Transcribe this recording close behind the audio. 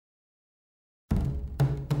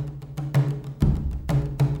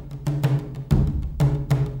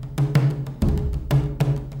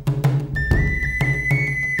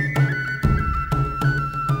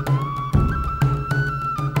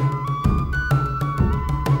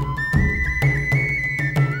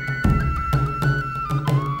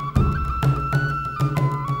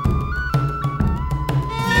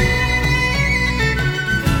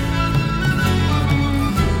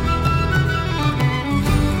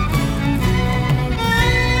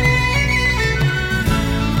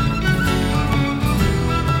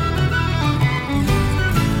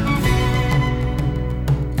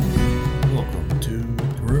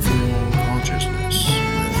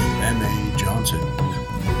Wisconsin,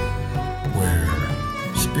 where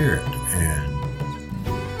spirit and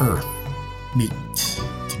earth meet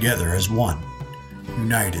together as one,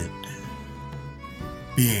 united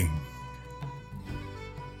being.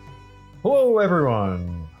 Hello,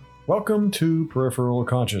 everyone. Welcome to Peripheral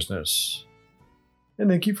Consciousness,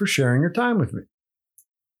 and thank you for sharing your time with me.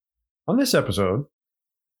 On this episode,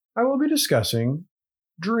 I will be discussing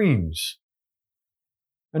dreams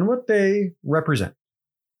and what they represent.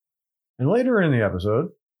 And later in the episode,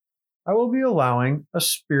 I will be allowing a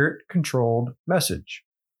spirit-controlled message,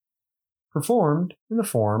 performed in the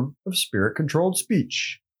form of spirit-controlled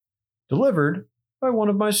speech, delivered by one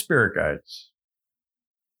of my spirit guides.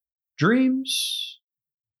 Dreams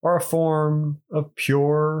are a form of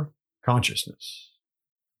pure consciousness.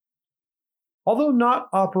 Although not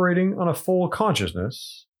operating on a full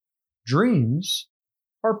consciousness, dreams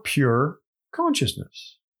are pure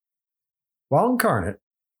consciousness. While incarnate,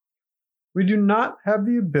 we do not have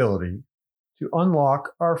the ability to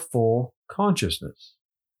unlock our full consciousness.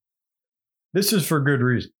 This is for good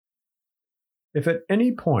reason. If at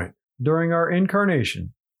any point during our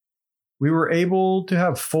incarnation we were able to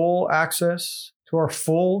have full access to our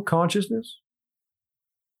full consciousness,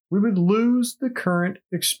 we would lose the current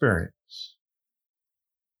experience.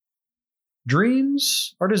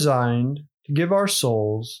 Dreams are designed to give our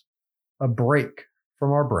souls a break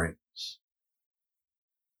from our brains.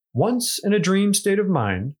 Once in a dream state of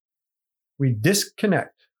mind, we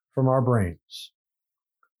disconnect from our brains.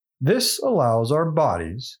 This allows our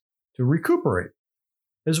bodies to recuperate,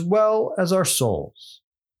 as well as our souls.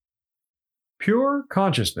 Pure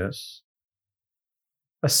consciousness,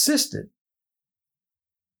 assisted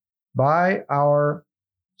by our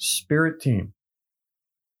spirit team.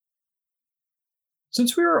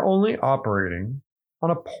 Since we are only operating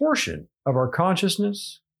on a portion of our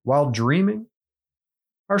consciousness while dreaming,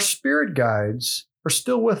 our spirit guides are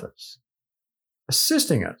still with us,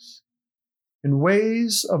 assisting us in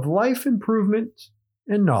ways of life improvement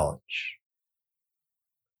and knowledge.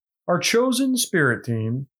 Our chosen spirit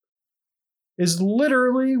team is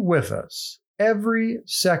literally with us every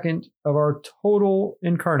second of our total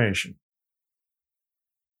incarnation.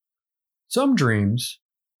 Some dreams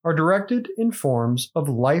are directed in forms of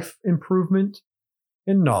life improvement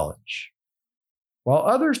and knowledge, while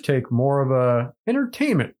others take more of a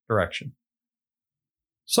entertainment direction.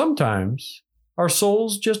 Sometimes our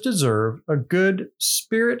souls just deserve a good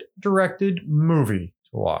spirit-directed movie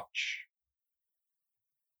to watch.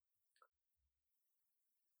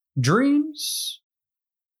 Dreams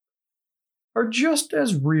are just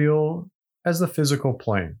as real as the physical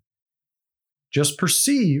plane, just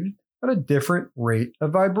perceived at a different rate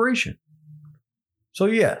of vibration. So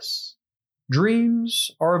yes,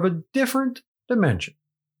 dreams are of a different dimension.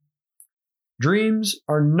 Dreams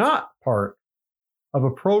are not part of a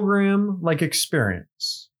program-like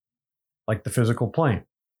experience, like the physical plane.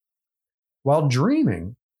 While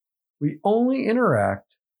dreaming, we only interact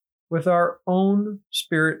with our own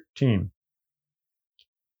spirit team.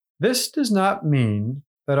 This does not mean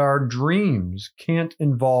that our dreams can't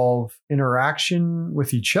involve interaction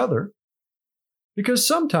with each other, because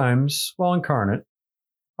sometimes, while incarnate,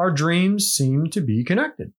 our dreams seem to be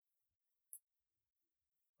connected.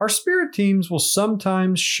 Our spirit teams will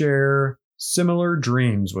sometimes share similar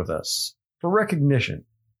dreams with us for recognition,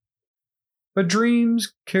 but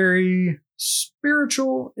dreams carry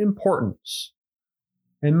spiritual importance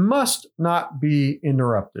and must not be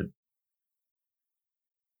interrupted.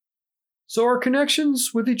 So our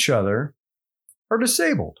connections with each other are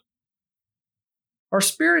disabled. Our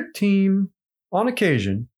spirit team, on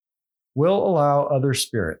occasion, will allow other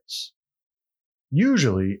spirits,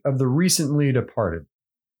 usually of the recently departed,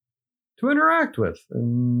 to interact with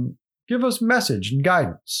and give us message and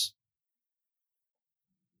guidance.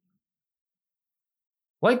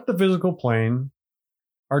 Like the physical plane,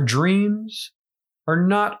 our dreams are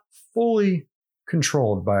not fully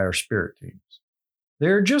controlled by our spirit teams.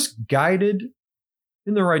 They're just guided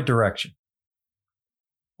in the right direction.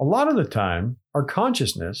 A lot of the time, our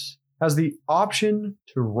consciousness has the option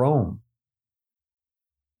to roam.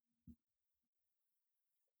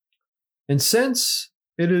 And since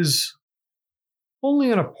it is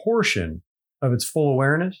only on a portion of its full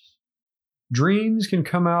awareness, dreams can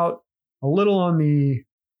come out a little on the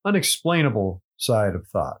unexplainable side of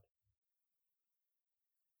thought.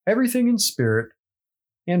 Everything in spirit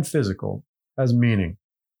and physical has meaning.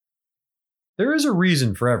 There is a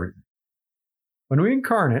reason for everything. When we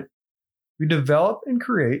incarnate, we develop and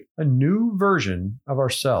create a new version of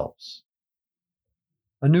ourselves,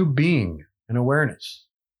 a new being and awareness.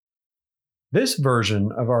 This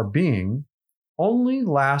version of our being only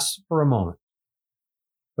lasts for a moment.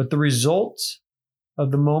 but the results of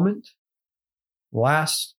the moment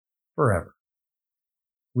last forever.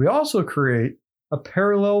 We also create a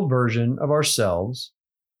parallel version of ourselves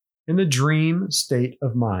in the dream state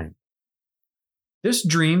of mind. This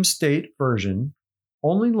dream state version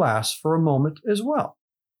only lasts for a moment as well.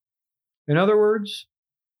 In other words,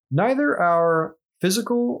 neither our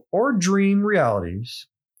physical or dream realities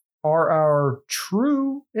are our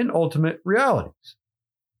true and ultimate realities,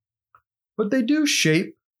 but they do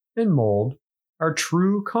shape and mold our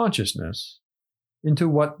true consciousness into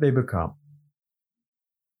what they become.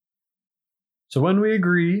 So when we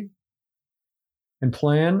agree and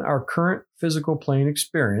plan our current physical plane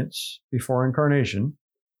experience before incarnation,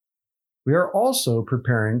 we are also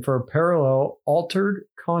preparing for a parallel altered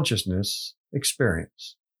consciousness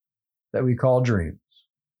experience that we call dreams.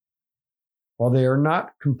 While they are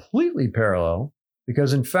not completely parallel,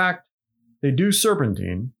 because in fact they do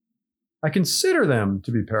serpentine, I consider them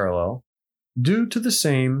to be parallel due to the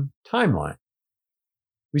same timeline.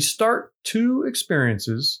 We start two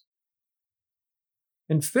experiences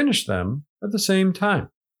and finish them at the same time.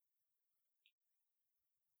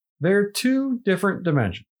 They're two different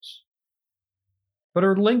dimensions, but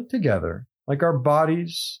are linked together like our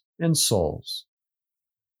bodies and souls.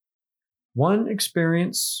 One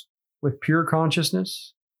experience with pure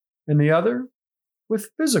consciousness, and the other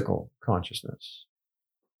with physical consciousness.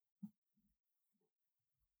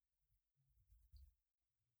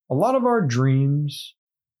 A lot of our dreams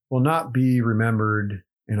will not be remembered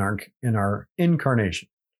in our incarnation,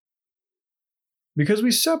 because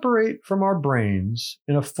we separate from our brains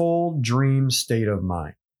in a full dream state of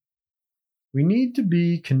mind. We need to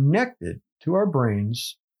be connected to our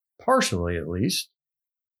brains, partially at least,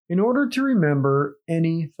 in order to remember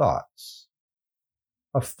any thoughts.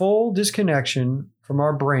 A full disconnection from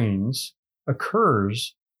our brains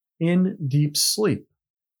occurs in deep sleep.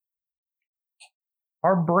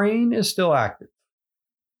 Our brain is still active.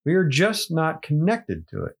 We are just not connected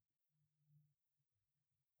to it.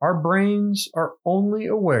 Our brains are only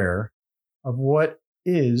aware of what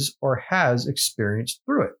is or has experienced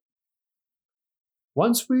through it.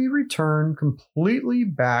 Once we return completely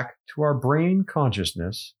back to our brain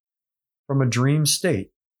consciousness from a dream state,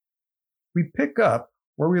 we pick up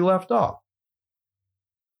where we left off.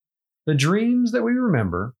 The dreams that we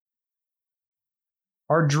remember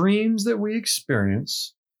are dreams that we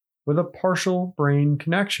experience with a partial brain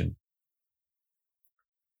connection.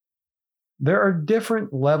 There are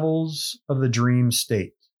different levels of the dream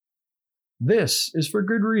state. This is for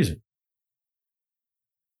good reason.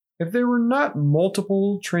 If there were not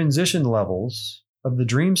multiple transition levels of the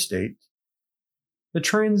dream state, the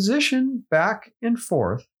transition back and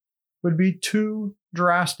forth would be too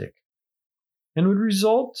drastic and would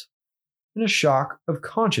result in a shock of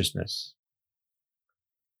consciousness.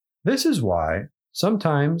 This is why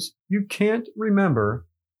sometimes you can't remember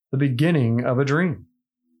the beginning of a dream,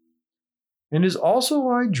 and is also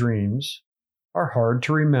why dreams are hard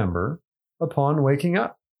to remember upon waking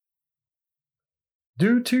up,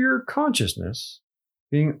 due to your consciousness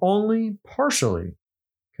being only partially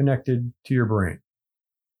connected to your brain.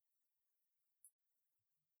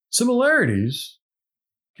 Similarities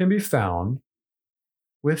can be found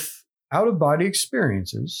with out-of-body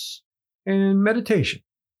experiences and meditation.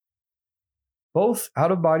 Both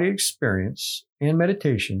out-of-body experience and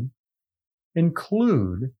meditation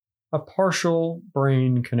include a partial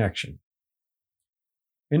brain connection.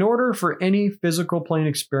 In order for any physical plane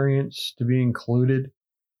experience to be included,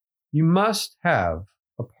 you must have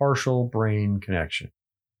a partial brain connection.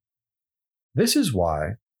 This is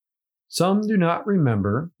why some do not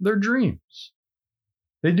remember their dreams.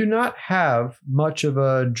 They do not have much of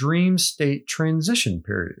a dream state transition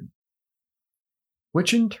period,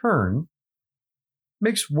 which in turn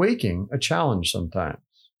makes waking a challenge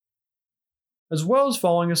sometimes, as well as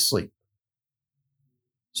falling asleep.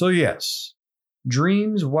 So yes,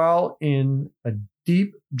 dreams while in a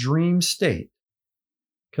deep dream state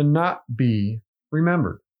cannot be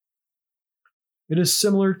remembered. It is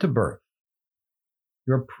similar to birth.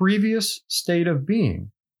 Your previous state of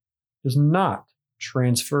being does not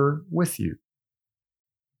transfer with you.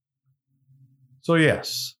 So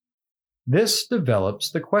yes, this develops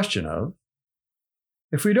the question of,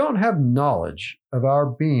 if we don't have knowledge of our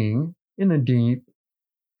being in a deep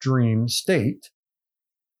dream state,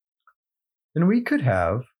 then we could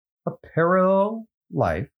have a parallel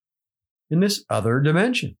life in this other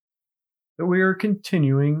dimension that we are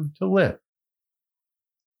continuing to live.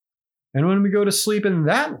 And when we go to sleep in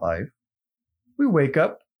that life, we wake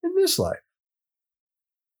up in this life.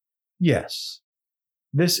 Yes,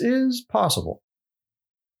 this is possible.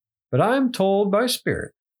 But I am told by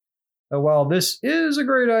Spirit that while this is a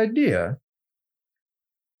great idea,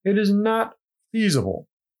 it is not feasible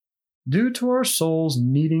due to our souls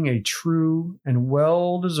needing a true and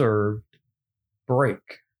well-deserved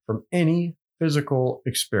break from any physical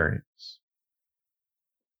experience.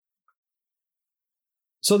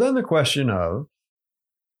 So then the question of,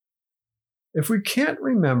 if we can't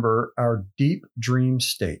remember our deep dream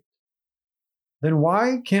state, then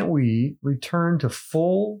why can't we return to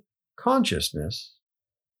full consciousness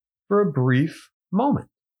for a brief moment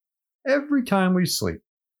every time we sleep?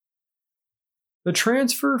 The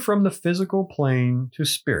transfer from the physical plane to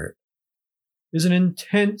spirit is an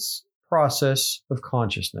intense process of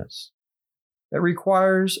consciousness that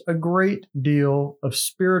requires a great deal of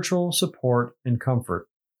spiritual support and comfort.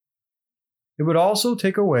 It would also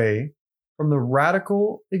take away from the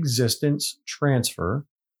radical existence transfer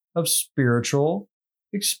of spiritual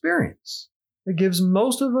experience that gives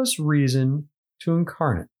most of us reason to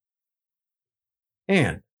incarnate.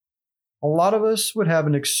 And a lot of us would have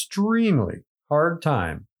an extremely hard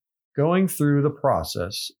time going through the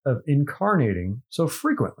process of incarnating so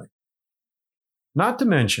frequently. Not to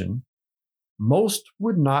mention, most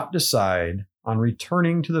would not decide on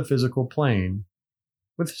returning to the physical plane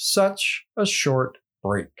with such a short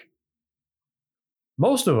break.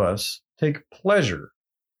 Most of us take pleasure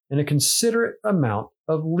in a considerate amount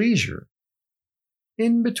of leisure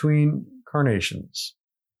in between incarnations.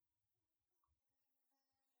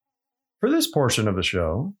 For this portion of the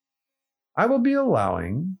show, I will be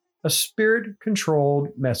allowing a spirit-controlled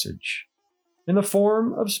message in the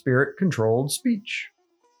form of spirit-controlled speech,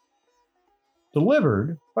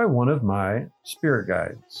 delivered by one of my spirit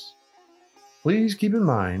guides. Please keep in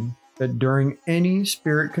mind that during any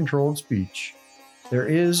spirit-controlled speech, there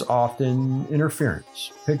is often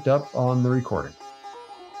interference picked up on the recording.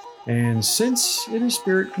 And since it is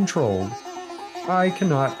spirit-controlled, I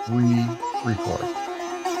cannot re-record.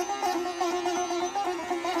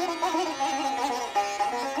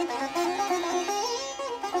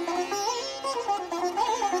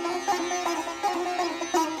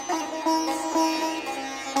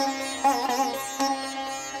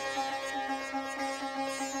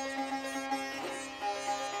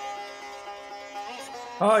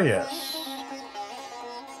 Ah, yes.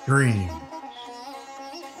 Dreams.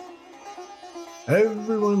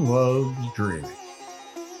 Everyone loves dreaming.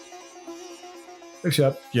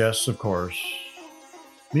 Except, yes, of course,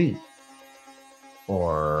 me.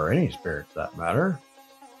 Or any spirit for that matter.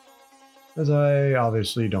 As I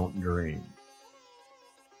obviously don't dream.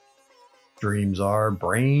 Dreams are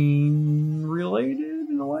brain related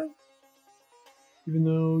in a way. Even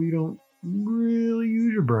though you don't really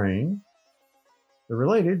use your brain. They're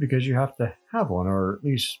related because you have to have one, or at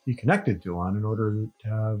least be connected to one, in order to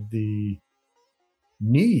have the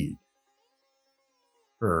need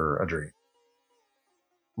for a dream.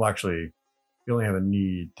 Well, actually, you only have a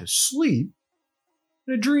need to sleep,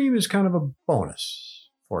 and a dream is kind of a bonus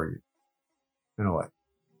for you, in a way.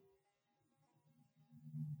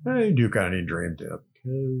 And you do kind of need a dream too,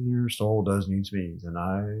 because your soul does need sneeze, and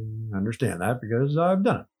I understand that because I've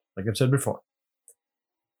done it, like I've said before.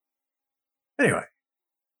 Anyway.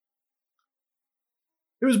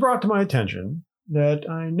 It was brought to my attention that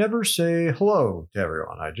I never say hello to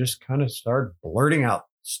everyone. I just kind of start blurting out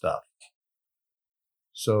stuff.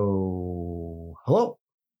 So, hello,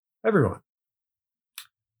 everyone.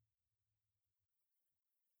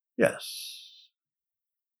 Yes,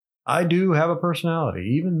 I do have a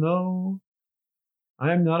personality, even though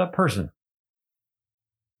I am not a person.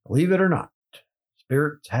 Believe it or not,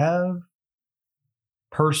 spirits have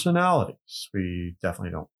personalities. We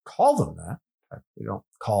definitely don't call them that. We don't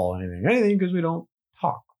call anything because we don't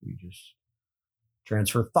talk. We just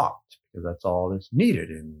transfer thought because that's all that's needed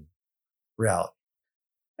in reality.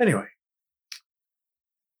 Anyway,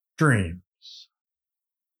 dreams.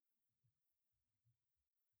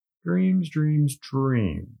 Dreams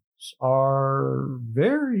are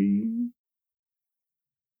very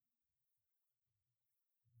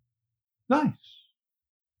nice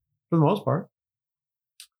for the most part.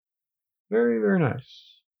 Very, very nice.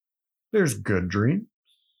 There's good dreams.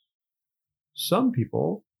 Some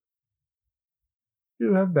people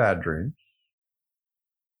do have bad dreams.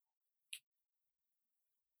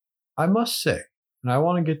 I must say, and I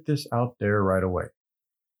want to get this out there right away,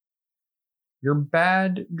 your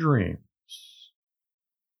bad dreams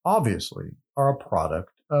obviously are a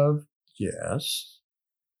product of, yes,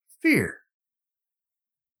 fear.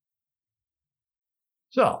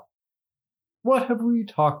 So, what have we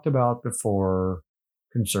talked about before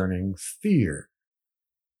concerning fear?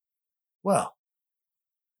 Well,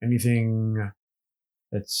 anything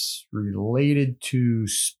that's related to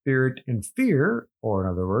spirit and fear, or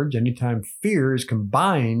in other words, anytime fear is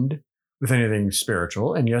combined with anything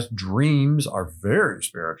spiritual, and yes, dreams are very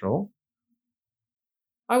spiritual,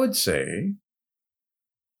 I would say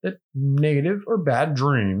that negative or bad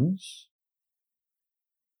dreams,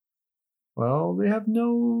 well, they have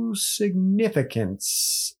no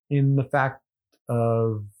significance in the fact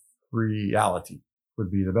of reality,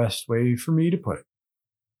 would be the best way for me to put it.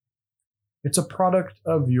 It's a product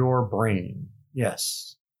of your brain.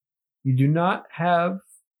 Yes, you do not have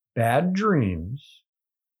bad dreams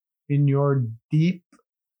in your deep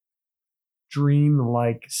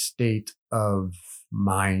dream-like state of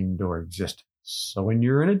mind or existence. So when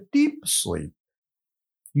you're in a deep sleep,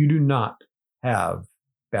 you do not have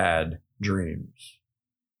bad dreams.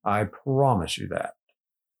 I promise you that.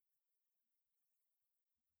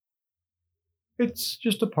 It's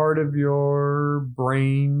just a part of your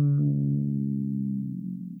brain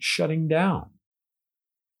shutting down.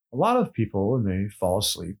 A lot of people, when they fall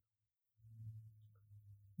asleep,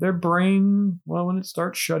 their brain, well, when it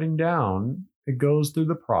starts shutting down, it goes through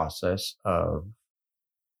the process of,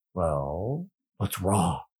 well, what's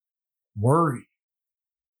wrong? Worry.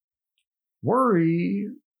 Worry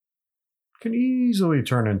can easily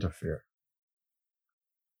turn into fear.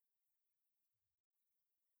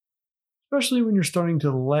 Especially when you're starting to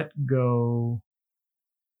let go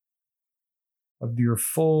of your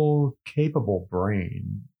full capable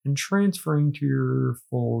brain and transferring to your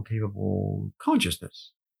full capable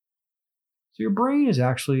consciousness. So your brain is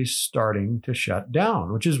actually starting to shut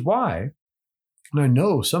down, which is why, and I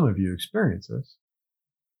know some of you experience this,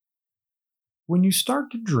 when you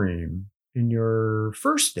start to dream in your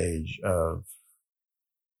first stage of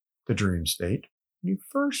the dream state, when you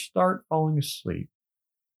first start falling asleep,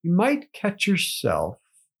 you might catch yourself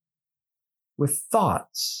with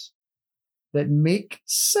thoughts that make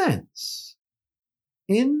sense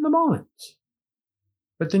in the moment.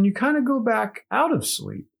 But then you kind of go back out of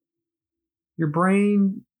sleep. Your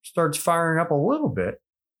brain starts firing up a little bit.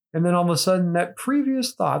 And then all of a sudden, that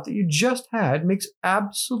previous thought that you just had makes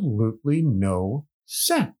absolutely no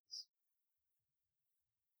sense.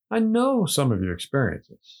 I know some of you experience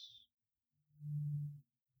this.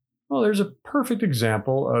 Well, there's a perfect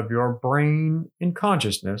example of your brain and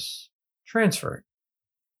consciousness transferring.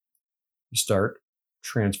 You start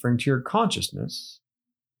transferring to your consciousness,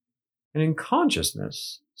 and in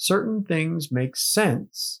consciousness, certain things make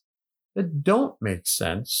sense that don't make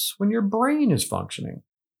sense when your brain is functioning.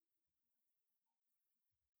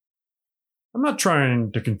 I'm not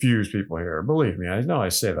trying to confuse people here. Believe me, I know I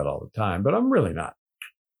say that all the time, but I'm really not.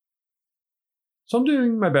 So I'm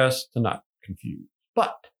doing my best to not confuse.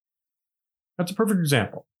 But that's a perfect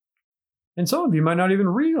example. And some of you might not even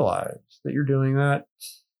realize that you're doing that.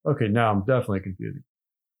 Okay, now I'm definitely confusing.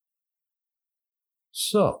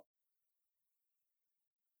 So,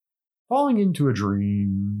 falling into a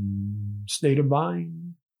dream state of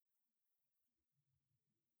mind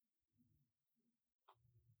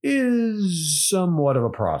is somewhat of a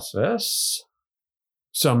process.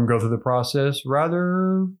 Some go through the process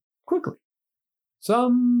rather quickly.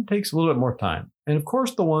 Some takes a little bit more time. And of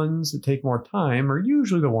course, the ones that take more time are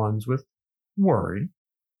usually the ones with worry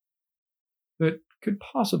that could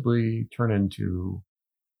possibly turn into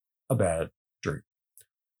a bad dream.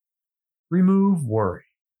 Remove worry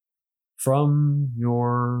from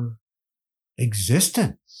your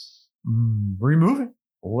existence. Remove it.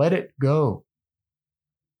 Let it go.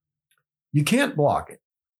 You can't block it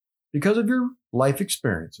because of your life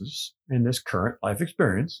experiences in this current life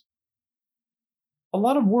experience. A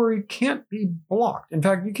lot of worry can't be blocked. In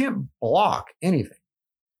fact, you can't block anything.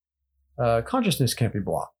 Consciousness can't be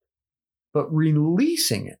blocked, but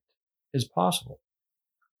releasing it is possible.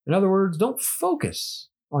 In other words, don't focus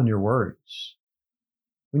on your worries.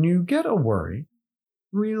 When you get a worry,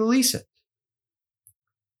 release it.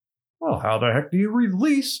 Well, how the heck do you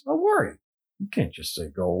release a worry? You can't just say,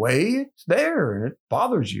 go away. It's there and it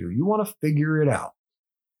bothers you. You want to figure it out.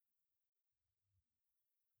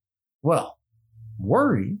 Well,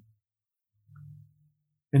 worry,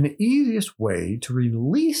 and the easiest way to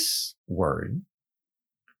release worry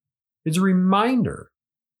is a reminder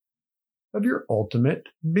of your ultimate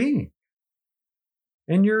being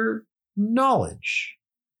and your knowledge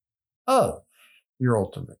of your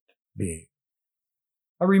ultimate being.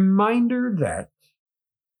 A reminder that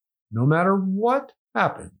no matter what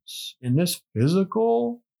happens in this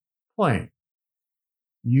physical plane,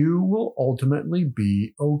 you will ultimately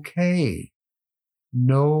be okay,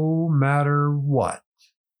 no matter what.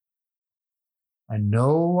 I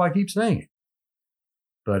know I keep saying it,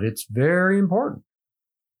 but it's very important.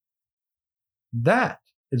 That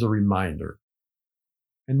is a reminder.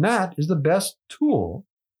 And that is the best tool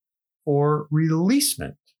for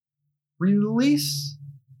releasement. Release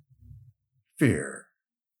fear.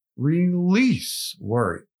 Release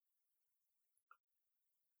worry.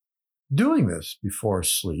 Doing this before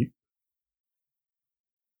sleep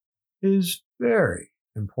is very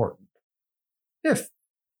important. If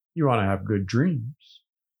you want to have good dreams,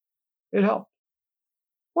 it helps.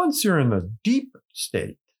 Once you're in the deep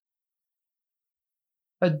state,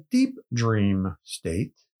 a deep dream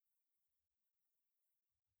state,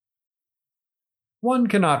 one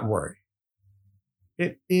cannot worry.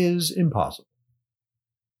 It is impossible.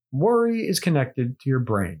 Worry is connected to your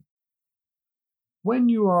brain. When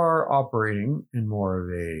you are operating in more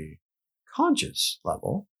of a conscious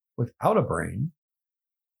level, without a brain,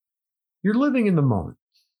 you're living in the moment.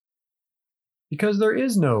 Because there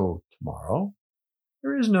is no tomorrow,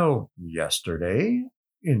 there is no yesterday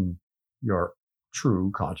in your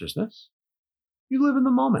true consciousness. You live in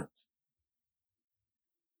the moment.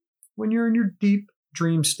 When you're in your deep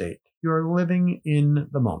dream state, you are living in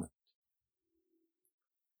the moment.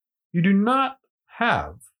 You do not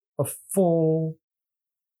have a full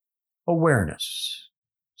awareness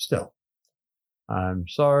still. I'm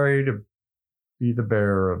sorry to be the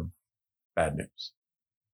bearer of bad news,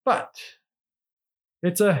 but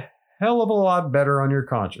it's a hell of a lot better on your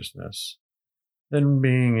consciousness than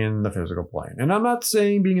being in the physical plane. And I'm not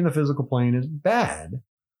saying being in the physical plane is bad.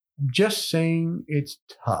 I'm just saying it's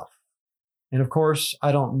tough. And of course,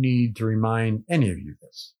 I don't need to remind any of you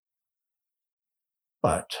this.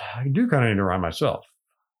 But I do kind of need to remind myself.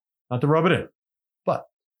 Not to rub it in, but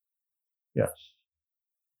yes.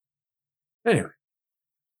 Anyway,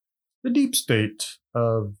 the deep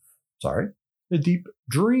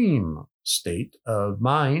dream state of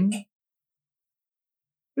mind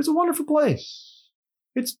is a wonderful place.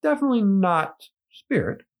 It's definitely not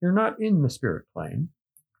spirit. You're not in the spirit plane.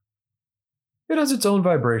 It has its own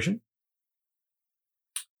vibration.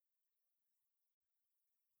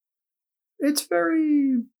 It's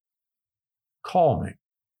very calming.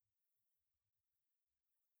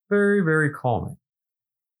 Very, very calming.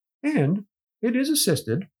 And it is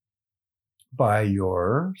assisted by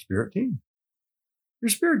your spirit team. Your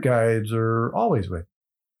spirit guides are always with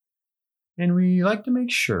you. And we like to make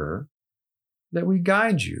sure that we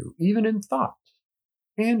guide you, even in thought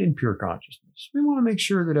and in pure consciousness. We want to make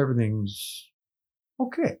sure that everything's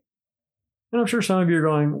okay. And I'm sure some of you are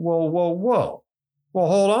going, whoa. Well,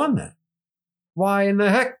 hold on then. Why in the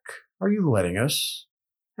heck are you letting us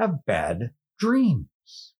have bad dreams?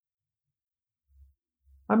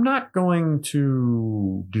 I'm not going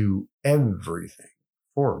to do everything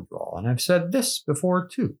for you all, and I've said this before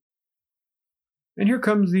too. And here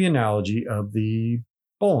comes the analogy of the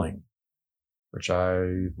bowling, which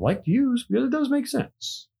I like to use because it does make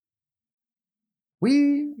sense.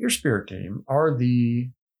 We, your spirit team, are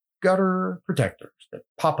the gutter protectors that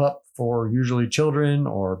pop up for usually children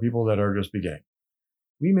or people that are just beginning.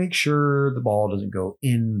 We make sure the ball doesn't go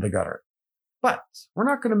in the gutter. But we're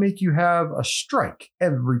not going to make you have a strike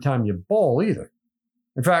every time you bowl either.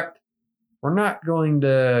 In fact, we're not going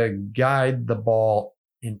to guide the ball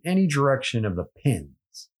in any direction of the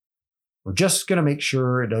pins. We're just going to make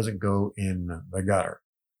sure it doesn't go in the gutter.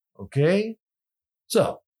 Okay?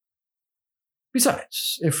 So,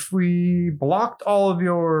 besides, if we blocked all of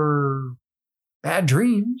your bad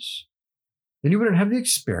dreams, then you wouldn't have the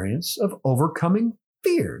experience of overcoming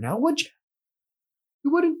fear, now would you?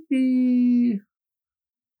 You wouldn't be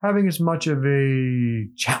having as much of a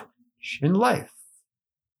challenge in life.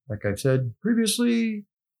 Like I've said previously,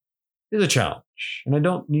 is a challenge, and I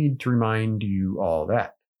don't need to remind you all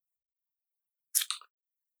that.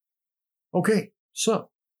 Okay, so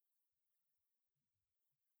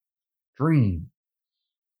dreams,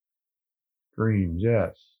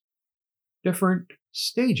 yes. Different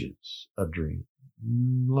stages of dream,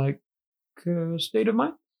 like state of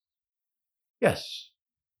mind? Yes.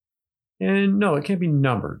 And no, it can't be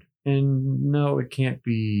numbered. And no, it can't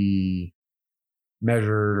be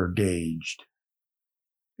measured or gauged.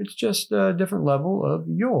 It's just a different level of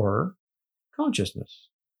your consciousness.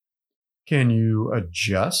 Can you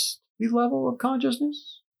adjust the level of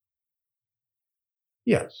consciousness?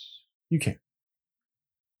 Yes, you can.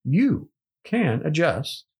 You can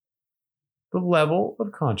adjust the level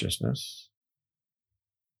of consciousness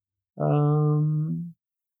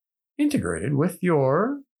integrated with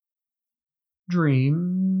your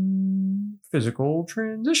dream physical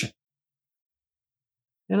transition.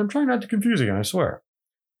 And I'm trying not to confuse again, I swear.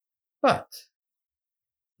 But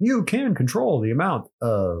you can control the amount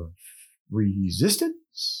of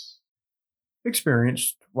resistance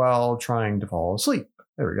experienced while trying to fall asleep.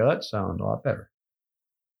 There we go. That sounds a lot better.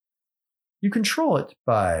 You control it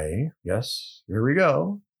by, yes, here we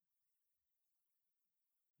go,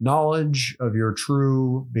 knowledge of your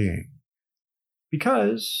true being.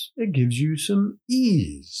 Because it gives you some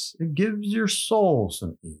ease. It gives your soul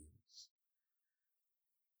some ease.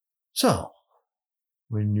 So,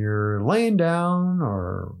 when you're laying down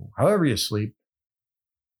or however you sleep,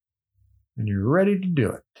 and you're ready to do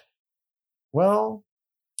it, well,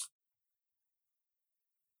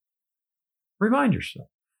 remind yourself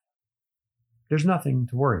there's nothing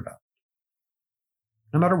to worry about.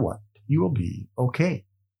 No matter what, you will be okay.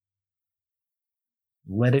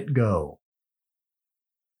 Let it go.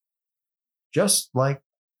 Just like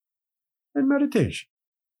in meditation.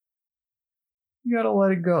 You got to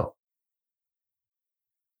let it go.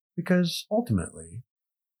 Because ultimately,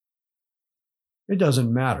 it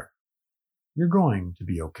doesn't matter. You're going to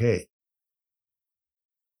be okay.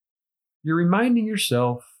 You're reminding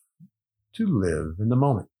yourself to live in the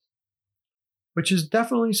moment, which is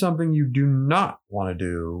definitely something you do not want to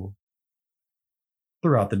do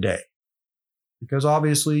throughout the day. Because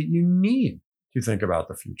obviously you need to think about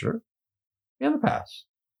the future and the past.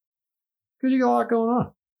 Because you got a lot going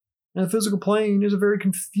on. And the physical plane is a very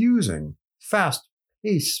confusing,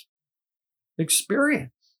 fast-paced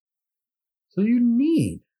experience. So you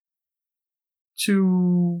need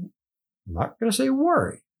to, I'm not going to say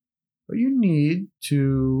worry, but you need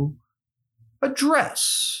to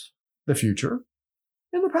address the future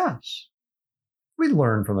and the past. We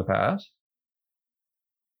learn from the past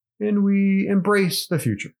and we embrace the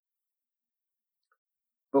future.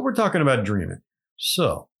 But we're talking about dreaming.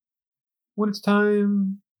 So, when it's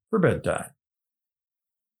time for bedtime,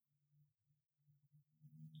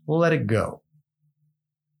 let it go.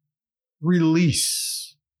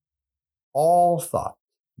 Release all thought,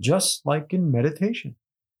 just like in meditation.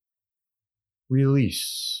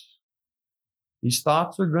 Release. These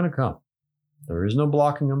thoughts are going to come. There is no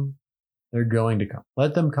blocking them. They're going to come.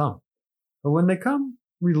 Let them come. But when they come,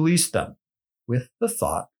 release them with the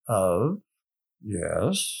thought of,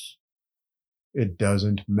 yes, it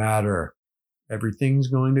doesn't matter. Everything's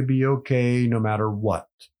going to be okay no matter what.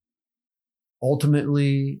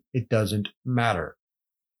 Ultimately, it doesn't matter.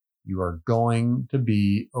 You are going to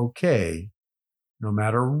be okay no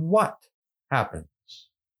matter what happens.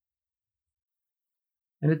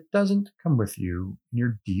 And it doesn't come with you in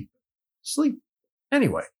your deep sleep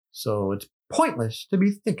anyway. So it's pointless to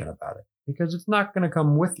be thinking about it because it's not going to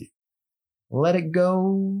come with you. Let it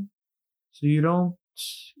go so you don't,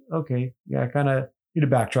 okay, yeah, I kind of need to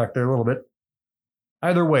backtrack there a little bit.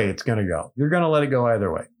 Either way, it's going to go. You're going to let it go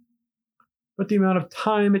either way. But the amount of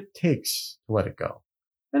time it takes to let it go.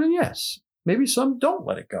 And then yes, maybe some don't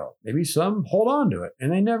let it go. Maybe some hold on to it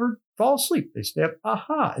and they never fall asleep. They stay up,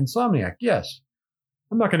 insomniac, yes.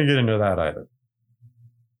 I'm not going to get into that either.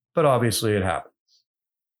 But obviously it happens.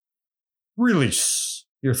 Release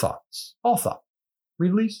your thoughts. All thought.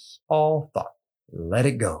 Release all thought. Let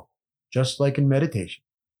it go. Just like in meditation.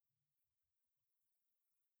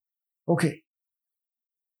 Okay.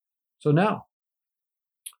 So now,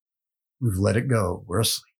 we've let it go. We're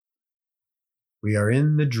asleep. We are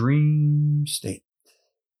in the dream state.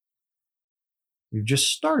 We've just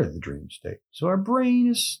started the dream state. So our brain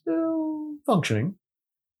is still functioning,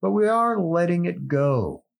 but we are letting it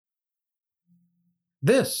go.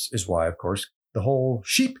 This is why, of course, the whole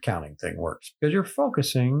sheep counting thing works, because you're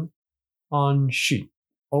focusing on sheep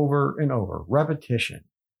over and over, repetition.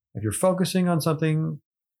 If you're focusing on something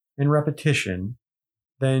in repetition,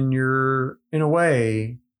 then you're, in a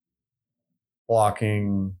way,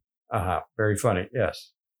 blocking. Very funny.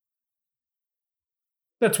 Yes.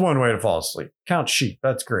 That's one way to fall asleep. Count sheep.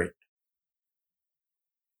 That's great.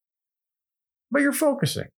 But you're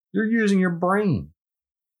focusing. You're using your brain.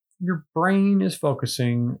 Your brain is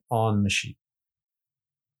focusing on the sheep.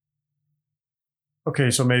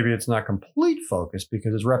 Okay, so maybe it's not complete focus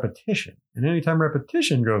because it's repetition. And anytime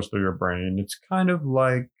repetition goes through your brain, it's kind of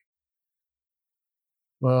like,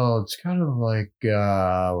 what's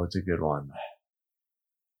a good one?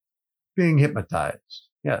 Being hypnotized.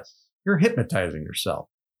 Yes, you're hypnotizing yourself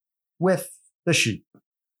with the sheep.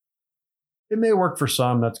 It may work for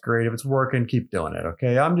some. That's great. If it's working, keep doing it.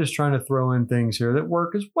 Okay. I'm just trying to throw in things here that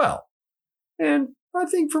work as well. And I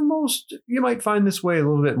think for most, you might find this way a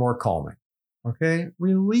little bit more calming. Okay.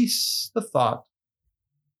 Release the thought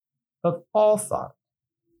of all thought,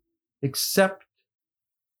 except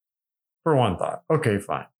for one thought. Okay,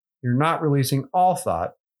 fine. You're not releasing all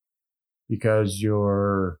thought because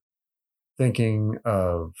you're thinking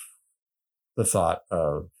of the thought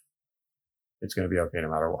of it's going to be okay no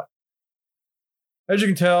matter what. As you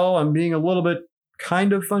can tell, I'm being a little bit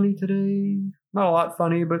kind of funny today. Not a lot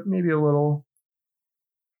funny, but maybe a little.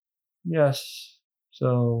 Yes.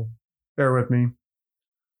 So bear with me.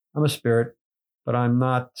 I'm a spirit, but I'm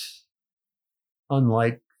not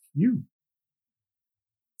unlike you.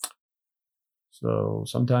 So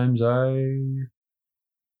sometimes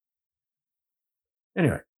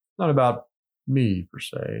anyway, not about me per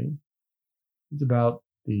se. It's about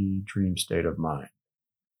the dream state of mind.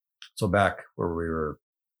 So back where we were,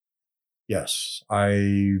 yes,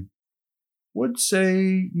 I would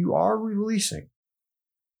say you are releasing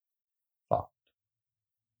thought.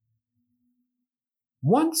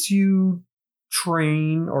 Once you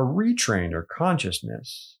train or retrain your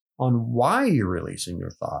consciousness on why you're releasing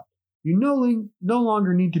your thought, you no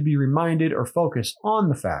longer need to be reminded or focus on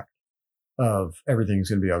the fact of everything's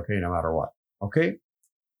going to be okay no matter what. Okay?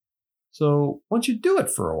 So once you do it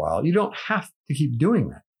for a while, you don't have to keep doing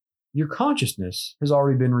that. Your consciousness has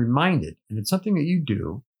already been reminded, and it's something that you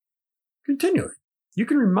do continually. You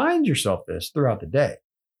can remind yourself this throughout the day.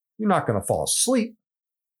 You're not going to fall asleep,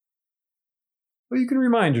 but you can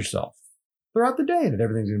remind yourself throughout the day that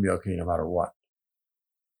everything's going to be okay no matter what.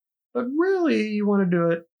 But really, you want to do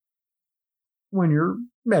it when you're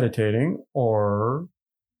meditating or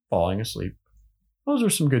falling asleep. Those are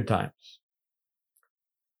some good times.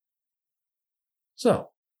 So,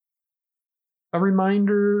 a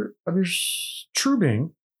reminder of your true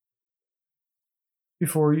being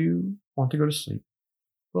before you want to go to sleep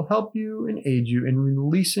will help you and aid you in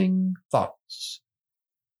releasing thoughts,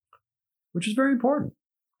 which is very important,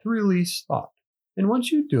 to release thought. And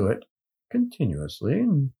once you do it continuously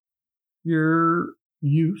and you're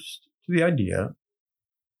used to the idea,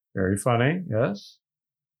 very funny, yes,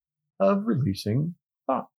 of releasing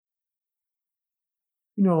thought,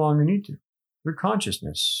 you no longer need to. Your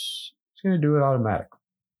consciousness is going to do it automatically.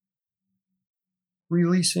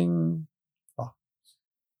 Releasing thoughts.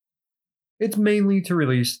 It's mainly to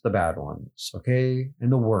release the bad ones, okay?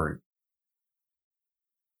 And the worry.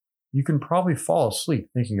 You can probably fall asleep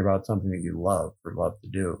thinking about something that you love or love to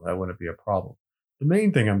do. That wouldn't be a problem. The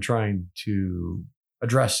main thing I'm trying to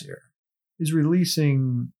address here is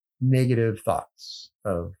releasing negative thoughts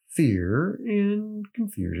of fear and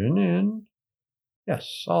confusion and,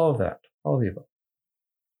 yes, all of that. All of the above.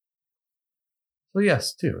 So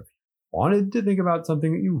yes, too, if you wanted to think about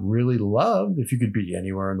something that you really loved, if you could be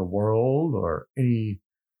anywhere in the world or anything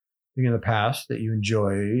in the past that you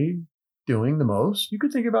enjoy doing the most, you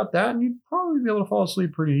could think about that and you'd probably be able to fall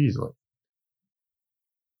asleep pretty easily.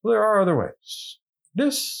 Well, there are other ways.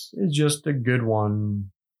 This is just a good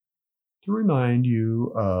one to remind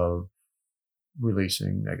you of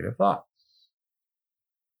releasing negative thoughts.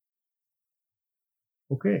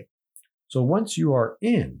 Okay. So once you are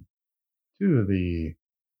in to the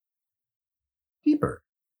deeper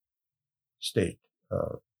state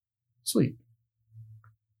of sleep,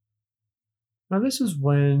 now this is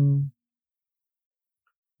when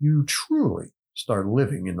you truly start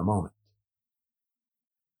living in the moment.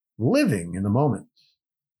 Living in the moment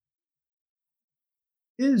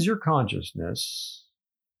is your consciousness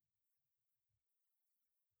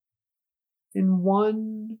in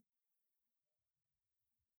one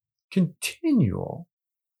continual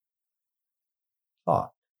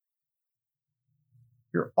thought.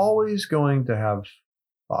 You're always going to have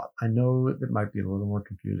thought. I know it might be a little more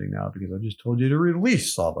confusing now because I just told you to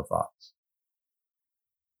release all the thoughts.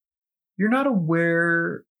 You're not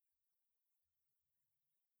aware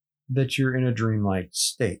that you're in a dreamlike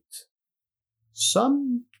state.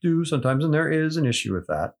 Some do sometimes, and there is an issue with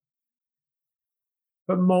that.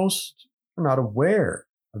 But most are not aware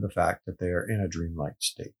of the fact that they are in a dreamlike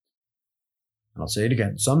state. And I'll say it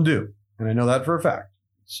again, some do. And I know that for a fact.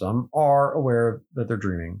 Some are aware that they're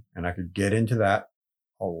dreaming, and I could get into that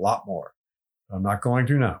a lot more. But I'm not going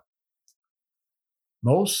to now.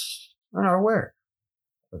 Most are not aware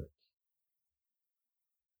of it.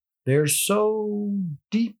 They're so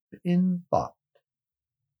deep in thought.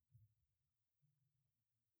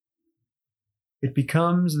 It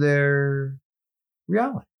becomes their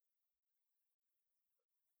reality.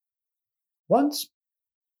 Once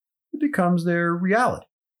it becomes their reality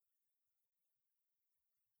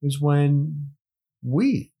is when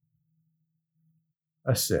we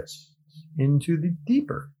assist into the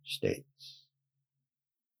deeper states.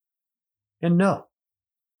 And no,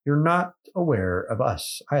 you're not aware of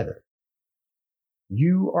us either.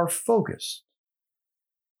 You are focused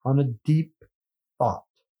on a deep thought.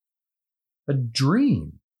 A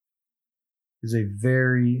dream is a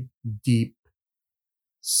very deep,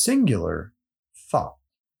 singular thought.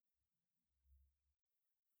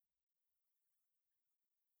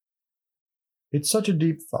 It's such a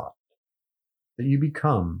deep thought that you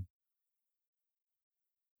become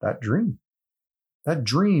that dream. That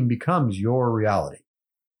dream becomes your reality.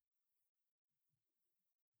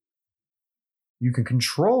 You can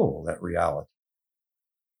control that reality.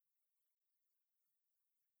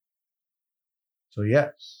 So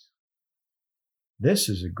yes, this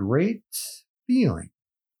is a great feeling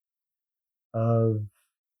of,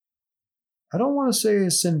 I don't want to say a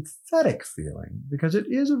synthetic feeling because it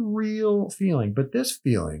is a real feeling, but this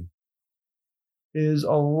feeling is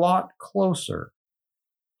a lot closer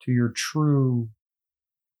to your true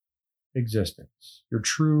existence, your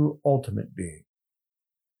true ultimate being.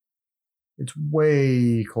 It's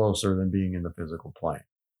way closer than being in the physical plane,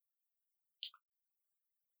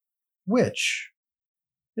 which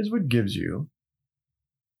is what gives you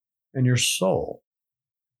and your soul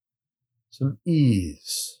some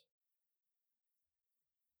ease,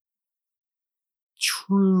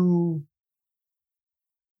 true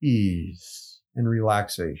ease and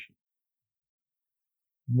relaxation.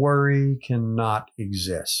 Worry cannot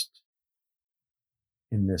exist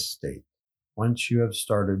in this state once you have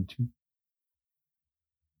started to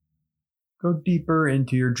go deeper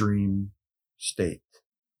into your dream state.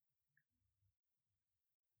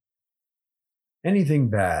 Anything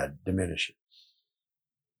bad diminishes.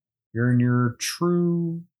 You're in your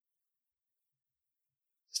true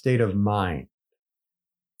state of mind.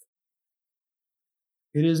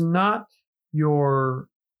 It is not your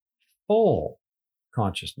full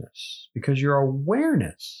consciousness because your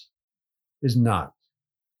awareness is not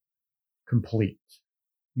complete.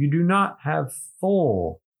 You do not have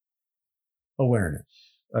full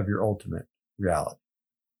awareness of your ultimate reality.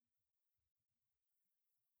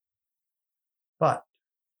 But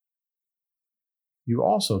you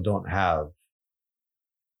also don't have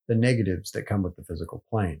the negatives that come with the physical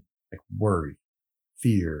plane, like worry,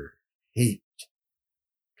 fear, hate,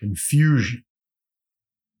 confusion.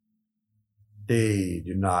 They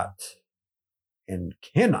do not and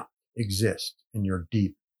cannot exist in your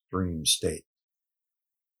deep dream state,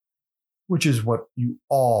 which is what you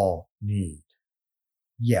all need.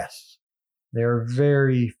 Yes, there are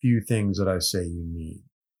very few things that I say you need.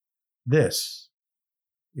 This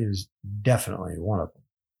is definitely one of them.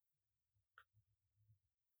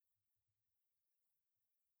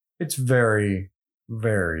 It's very,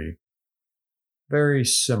 very, very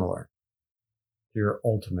similar to your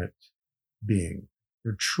ultimate being,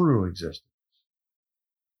 your true existence.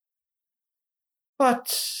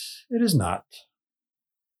 But it is not.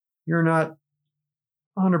 You're not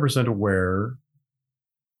 100% aware.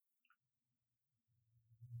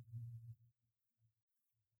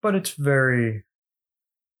 But it's very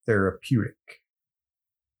therapeutic.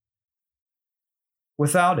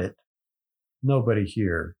 Without it, nobody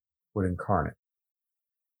here would incarnate.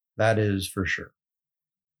 That is for sure.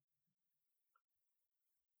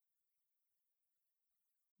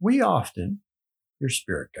 We often, your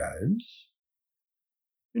spirit guides,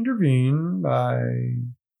 intervene by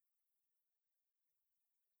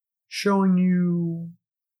showing you,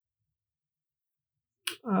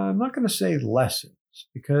 I'm not going to say lessons,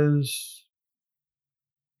 because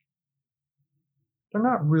they're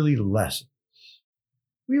not really lessons.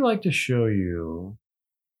 We like to show you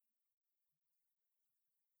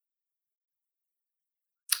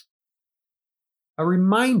a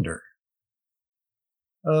reminder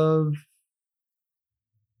of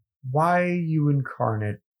why you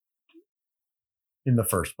incarnate in the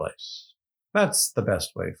first place. That's the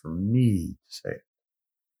best way for me to say it.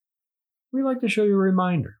 We like to show you a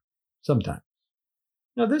reminder sometimes.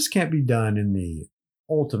 Now, this can't be done in the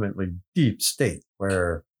ultimately deep state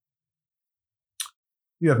where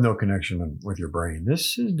you have no connection with your brain.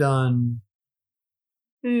 This is done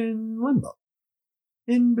in limbo,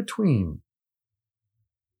 in between,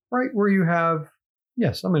 right where you have,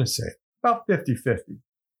 yes, I'm going to say it, about 50-50.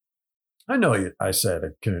 I know I said I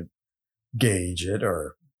couldn't gauge it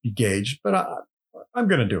or be gauged, but I'm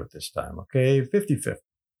going to do it this time, okay? 50-50.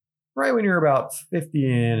 Right when you're about 50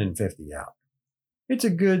 in and 50 out. It's a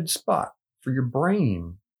good spot for your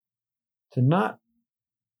brain to not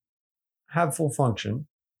have full function,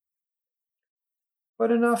 but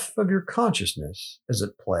enough of your consciousness is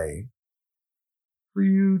at play for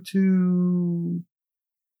you to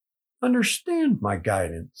understand my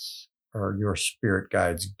guidance or your spirit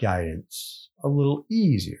guide's guidance a little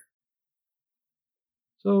easier.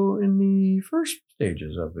 So in the first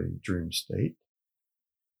stages of a dream state,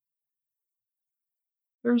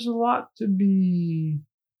 there's a lot to be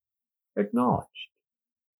acknowledged.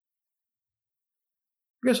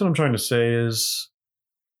 I guess what I'm trying to say is,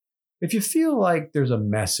 if you feel like there's a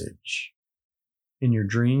message in your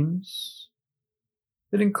dreams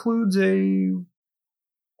that includes a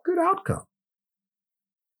good outcome.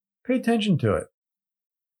 Pay attention to it.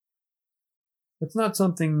 It's not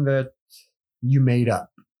something that you made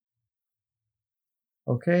up.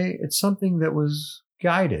 Okay? It's something that was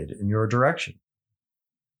guided in your direction.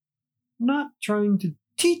 Not trying to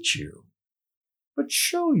teach you, but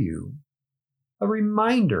show you a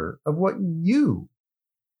reminder of what you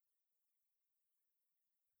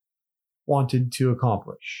wanted to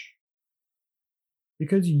accomplish.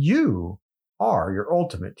 Because you are your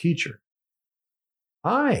ultimate teacher.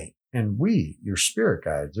 I and we, your spirit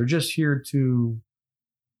guides, are just here to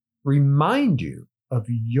remind you of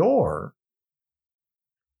your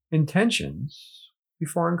intentions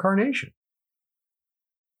before incarnation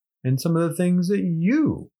and some of the things that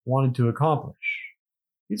you wanted to accomplish.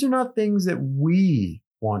 These are not things that we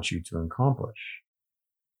want you to accomplish.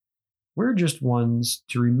 We're just ones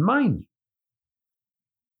to remind you.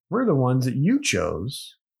 We're the ones that you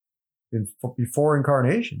chose before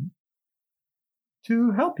incarnation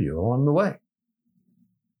to help you along the way.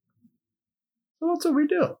 So that's what we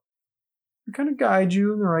do. We kind of guide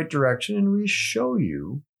you in the right direction, and we show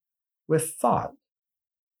you with thought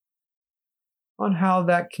on how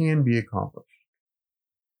that can be accomplished.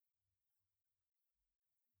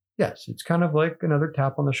 Yes, it's kind of like another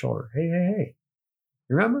tap on the shoulder. Hey, hey, hey.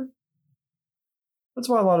 Remember? That's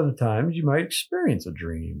why a lot of the times you might experience a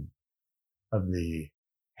dream of the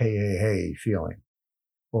hey, hey, hey feeling.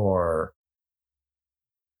 Or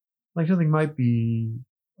like something might be,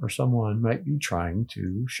 or someone might be trying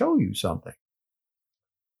to show you something.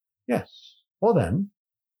 Yes. Well then,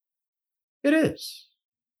 it is.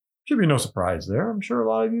 Should be no surprise there. I'm sure a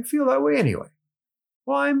lot of you feel that way anyway.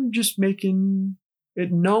 Well, I'm just making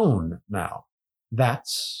it known now.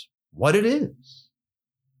 That's what it is.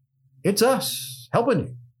 It's us helping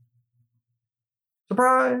you.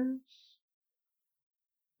 Surprise.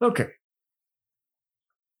 Okay.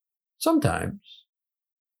 Sometimes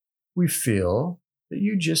we feel that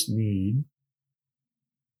you just need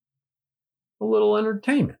a little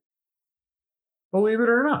entertainment. Believe it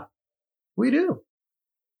or not, we do.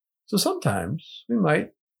 So sometimes we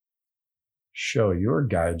might show you or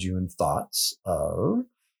guide you in thoughts of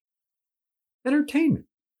entertainment,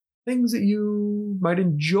 things that you might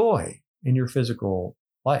enjoy in your physical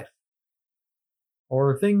life,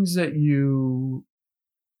 or things that you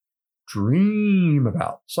dream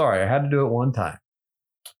about. Sorry, I had to do it one time.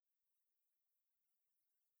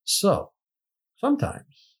 So,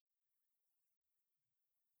 sometimes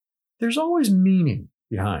there's always meaning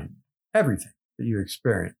behind everything that you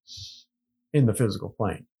experience in the physical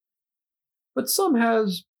plane. But some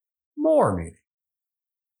has more meaning.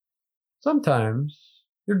 Sometimes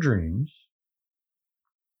your dreams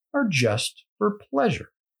are just for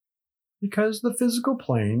pleasure, because the physical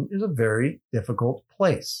plane is a very difficult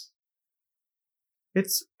place.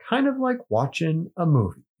 It's kind of like watching a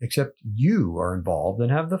movie, except you are involved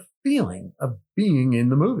and have the feeling of being in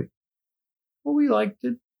the movie. Well, we like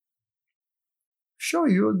to show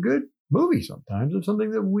you a good movie sometimes of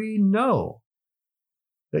something that we know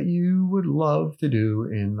that you would love to do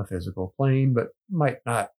in the physical plane, but might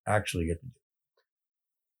not actually get to do.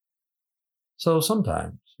 So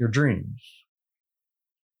sometimes your dreams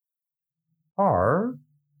are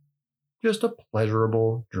just a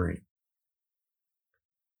pleasurable dream.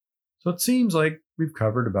 So it seems like we've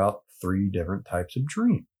covered about 3 different types of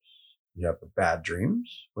dreams. You have the bad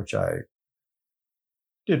dreams, which I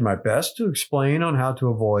did my best to explain on how to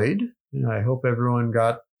avoid, and I hope everyone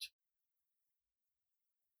got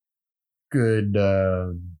good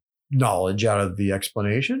knowledge out of the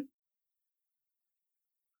explanation.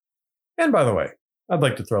 And by the way, I'd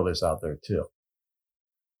like to throw this out there too.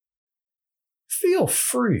 Feel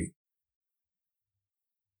free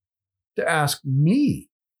to ask me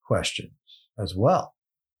questions as well,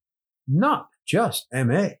 not just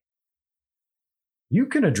MA. You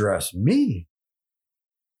can address me.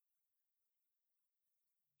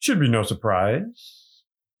 Should be no surprise.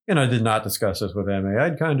 And I did not discuss this with MA. I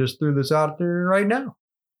kind of just threw this out there right now.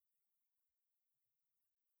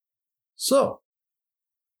 So,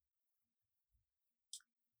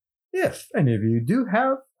 if any of you do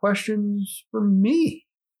have questions for me,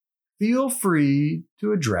 feel free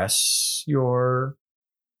to address your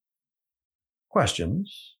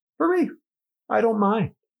questions for me. I don't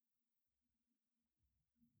mind.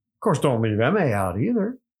 Of course, don't leave MA out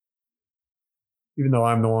either. Even though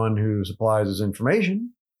I'm the one who supplies his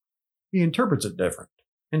information, he interprets it different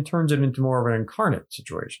and turns it into more of an incarnate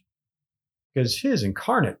situation. Because his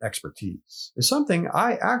incarnate expertise is something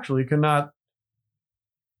I actually cannot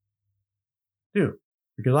do,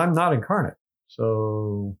 because I'm not incarnate.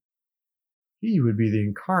 So he would be the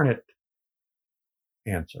incarnate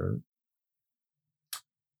answer,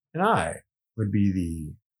 and I would be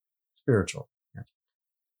the spiritual answer.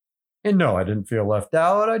 And no, I didn't feel left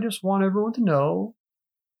out. I just want everyone to know.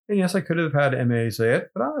 And yes, I could have had MA say it,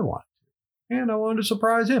 but I wanted to. And I wanted to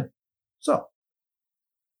surprise him. So,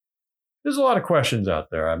 there's a lot of questions out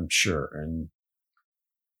there, I'm sure. And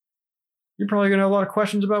you're probably going to have a lot of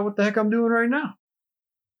questions about what the heck I'm doing right now.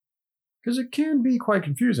 Because it can be quite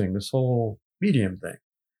confusing, this whole medium thing.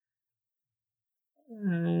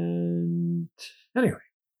 And anyway,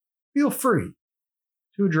 feel free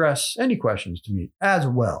to address any questions to me as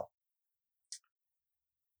well.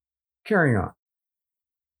 Carrying on.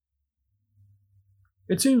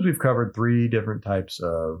 It seems we've covered 3 different types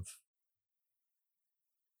of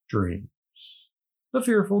dreams. The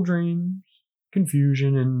fearful dreams,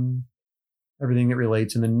 confusion, and everything that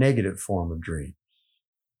relates in the negative form of dreams.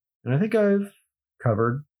 And I think I've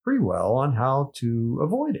covered pretty well on how to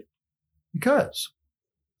avoid it. Because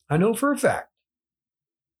I know for a fact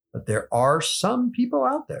that there are some people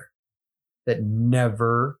out there that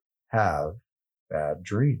never have bad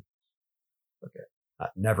dreams. Okay,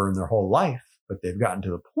 not never in their whole life, but they've gotten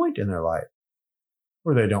to the point in their life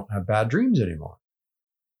where they don't have bad dreams anymore.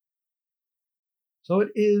 So it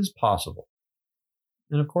is possible.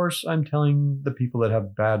 And of course, I'm telling the people that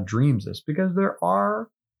have bad dreams this because there are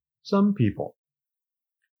some people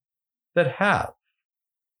that have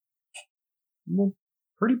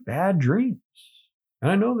pretty bad dreams.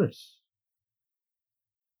 And I know this.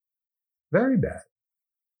 Very bad.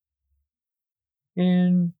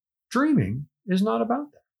 And dreaming is not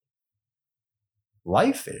about that.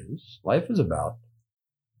 Life is. Life is about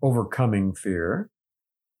overcoming fear.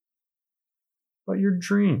 But your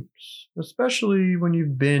dreams, especially when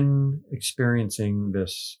you've been experiencing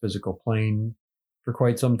this physical plane for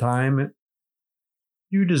quite some time,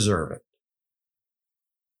 you deserve it.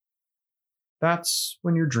 That's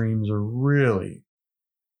when your dreams are really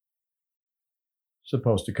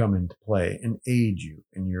supposed to come into play and aid you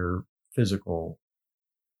in your physical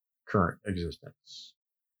current existence.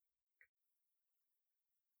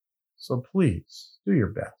 So please do your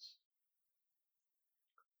best.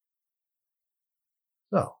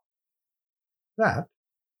 So, that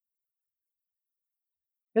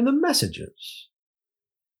and the messages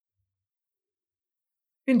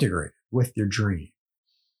integrated with your dreams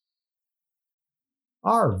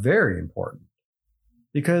are very important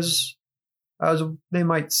because as they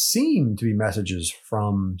might seem to be messages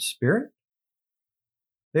from spirit,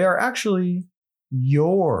 they are actually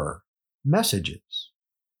your messages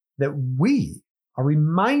that we are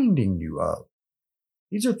reminding you of.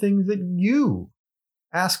 These are things that you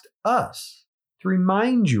asked us to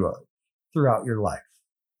remind you of throughout your life.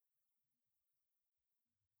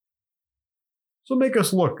 So make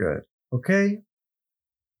us look good, okay?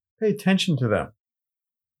 Pay attention to them.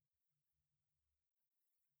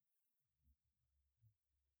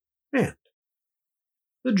 And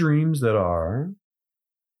the dreams that are,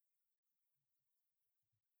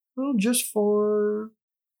 well, just for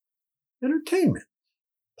entertainment,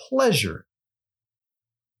 pleasure,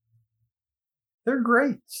 they're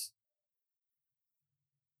great.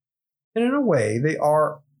 And in a way, they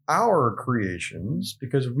are our creations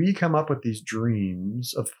because we come up with these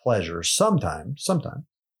dreams of pleasure sometimes,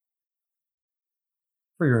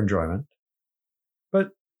 for your enjoyment. But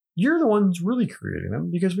you're the ones really creating them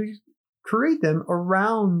because we create them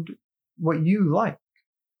around what you like.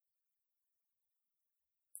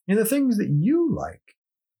 And the things that you like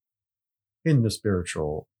in the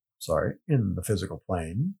physical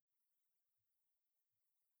plane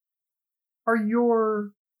are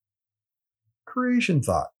your creation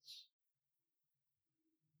thoughts.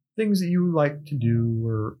 Things that you like to do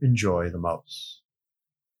or enjoy the most.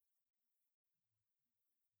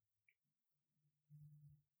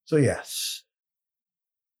 So yes,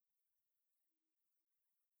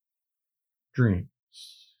 dreams.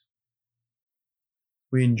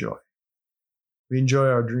 We enjoy. We enjoy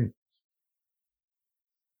our dreams.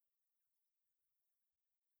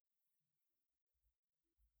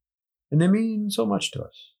 And they mean so much to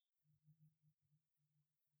us.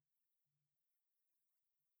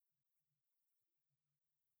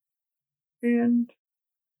 And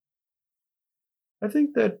I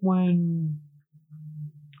think that when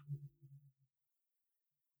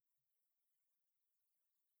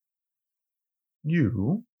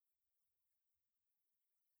you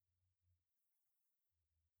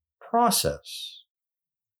process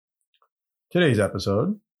today's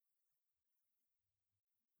episode,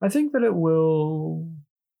 I think that it will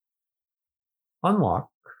unlock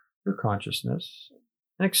your consciousness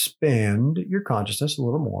and expand your consciousness a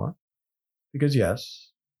little more. Because yes,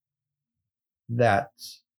 that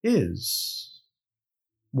is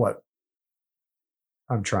what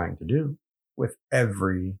I'm trying to do with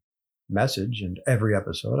every message and every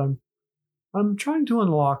episode. I'm trying to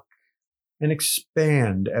unlock and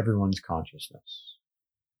expand everyone's consciousness.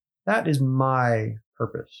 That is my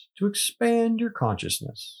purpose, to expand your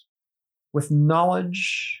consciousness with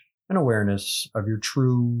knowledge and awareness of your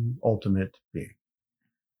true ultimate being.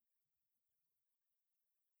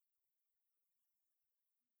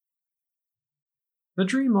 The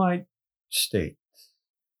dreamlike state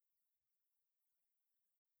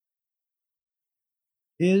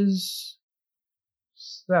is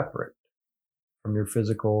separate from your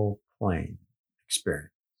physical plane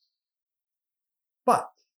experience. But,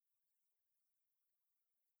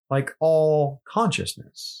 like all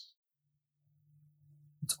consciousness,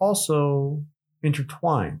 it's also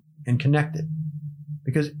intertwined and connected,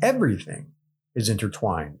 because everything is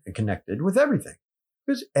intertwined and connected with everything,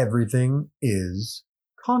 because everything is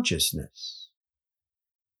consciousness.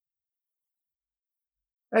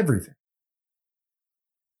 Everything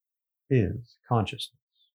is consciousness.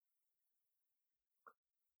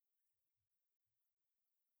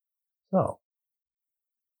 So,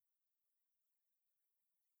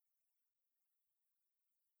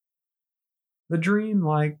 the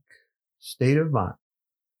dreamlike state of mind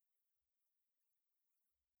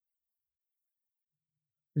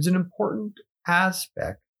is an important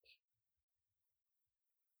aspect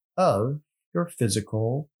of your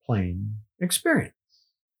physical plane experience.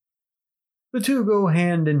 The two go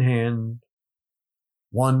hand in hand.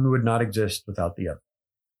 One would not exist without the other.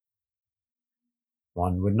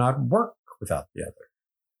 One would not work without the other.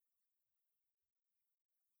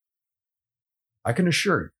 I can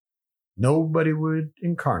assure you, nobody would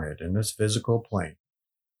incarnate in this physical plane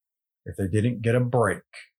if they didn't get a break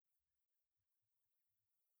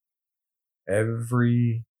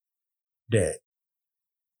every day,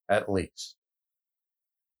 at least.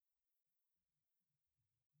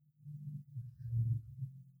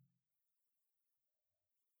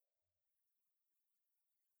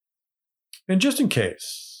 And just in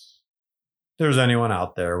case there's anyone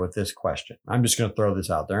out there with this question, I'm just going to throw this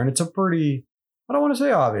out there. And it's a pretty, I don't want to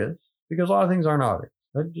say obvious, because a lot of things aren't obvious.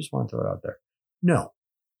 I just want to throw it out there. No.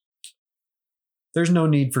 There's no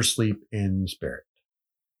need for sleep in spirit.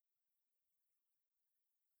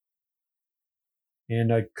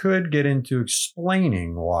 And I could get into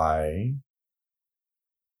explaining why,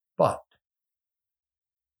 but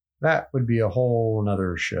that would be a whole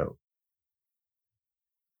nother show.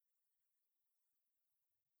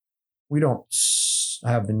 We don't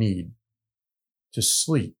have the need to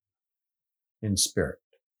sleep in spirit.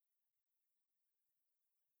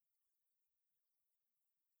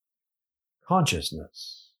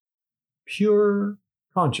 Consciousness, pure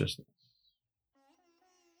consciousness,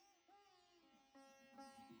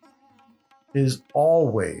 is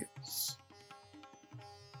always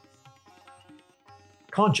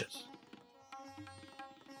conscious.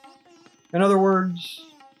 In other words,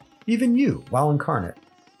 even you, while incarnate,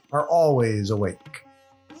 are always awake.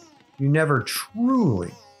 You never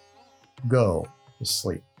truly go to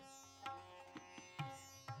sleep.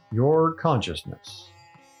 Your consciousness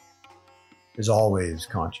is always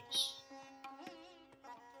conscious.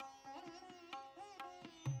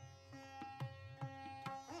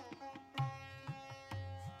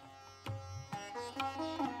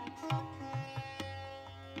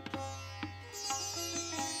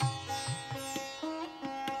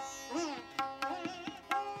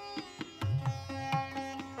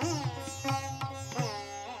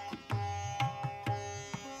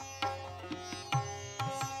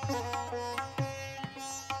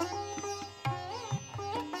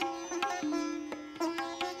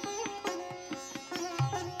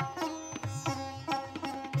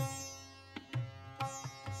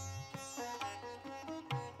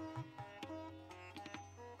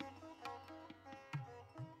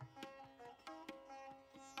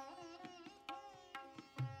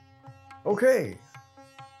 Okay,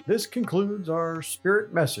 this concludes our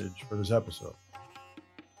spirit message for this episode.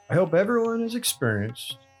 I hope everyone has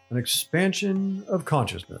experienced an expansion of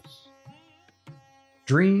consciousness.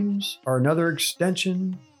 Dreams are another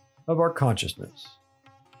extension of our consciousness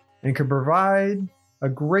and can provide a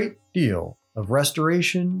great deal of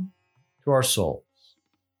restoration to our souls.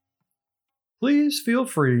 Please feel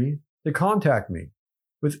free to contact me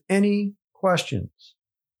with any questions.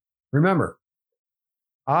 Remember,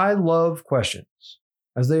 I love questions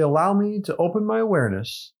as they allow me to open my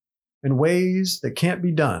awareness in ways that can't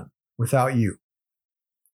be done without you.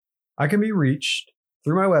 I can be reached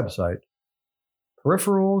through my website,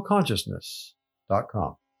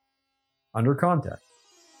 peripheralconsciousness.com, under contact.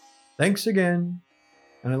 Thanks again,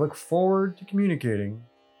 and I look forward to communicating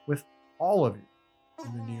with all of you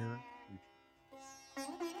in the near future.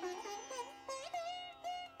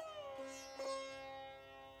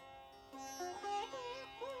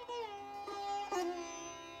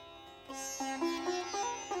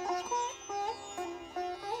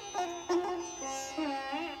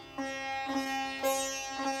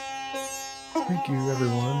 Thank you,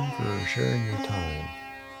 everyone, for sharing your time.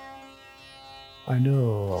 I know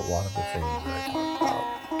a lot of the things that I talk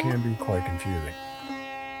about can be quite confusing.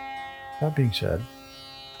 That being said,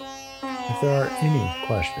 if there are any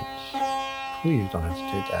questions, please don't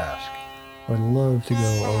hesitate to ask. I'd love to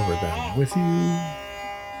go over them with you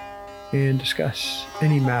and discuss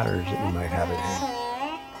any matters that you might have at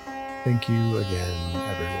hand. Thank you again,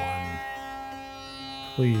 everyone.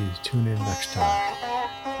 Please tune in next time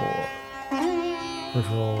for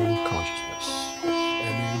Peripheral Consciousness with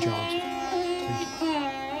Emily Johnson. Thank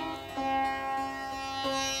you.